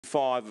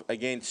35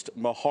 against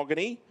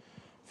Mahogany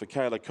for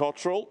Kayla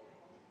Cottrell.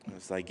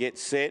 As they get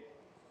set,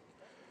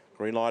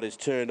 green light is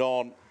turned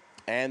on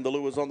and the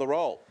lure's on the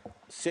roll.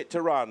 Set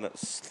to run,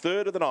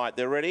 third of the night.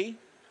 They're ready.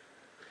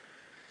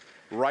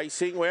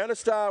 Racing. Weona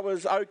Star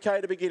was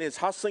okay to begin. It's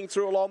hustling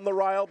through along the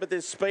rail, but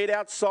there's speed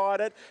outside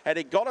it, and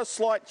it got a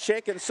slight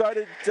check, and so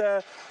did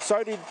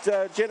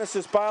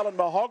Genesis Bale and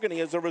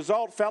Mahogany. As a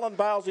result, Fallon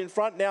Bale's in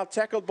front now,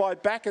 tackled by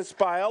Bacchus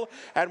Bale,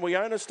 and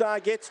Weona Star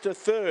gets to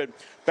third.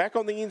 Back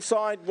on the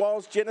inside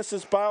was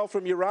Genesis Bale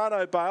from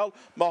Urano Bale.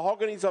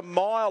 Mahogany's a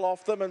mile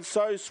off them, and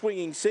so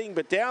Swinging Sing.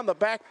 But down the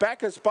back,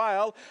 Bacchus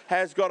Bale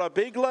has got a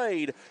big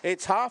lead.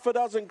 It's half a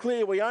dozen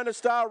clear. Weona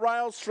Star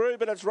rails through,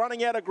 but it's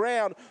running out of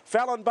ground.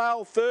 Fallon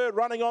Bale third,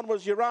 running on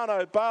was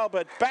Urano Bale,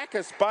 but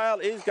Bacchus Bale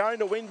is going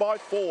to win by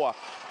 4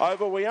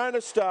 over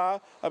Weona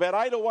Star.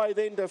 About 8 away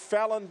then to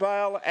Fallon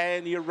Bale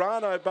and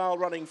Urano Bale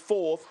running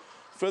fourth.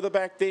 Further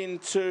back then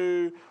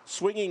to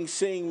Swinging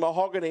Sing,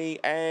 Mahogany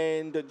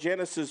and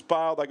Genesis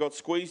Bale. They got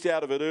squeezed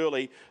out of it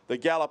early. The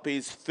gallop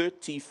is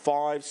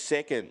 35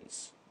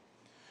 seconds.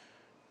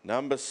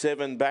 Number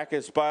 7,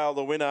 Bacchus Bale,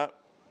 the winner,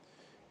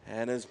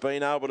 and has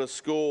been able to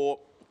score.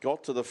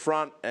 Got to the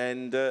front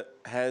and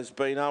has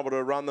been able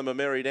to run them a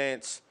merry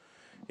dance.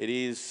 It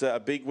is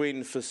a big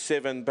win for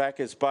 7,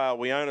 Bacchus Bale.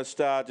 Weona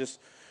Star just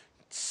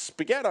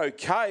began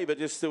okay, but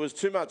just there was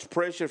too much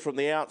pressure from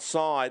the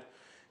outside.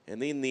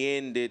 And in the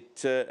end,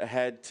 it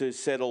had to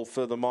settle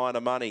for the minor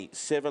money.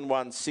 7,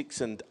 1, 6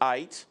 and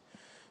 8.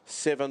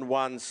 7,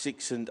 1,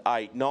 6 and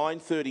 8.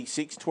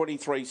 9.36,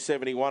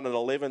 23.71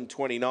 and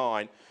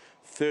 11.29.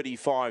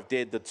 35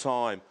 dead the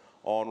time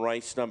on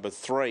race number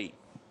 3.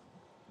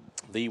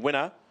 The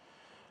winner,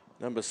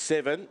 number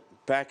 7,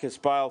 Bacchus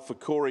Bale for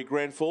Corey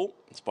Grenfell.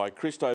 It's by Christo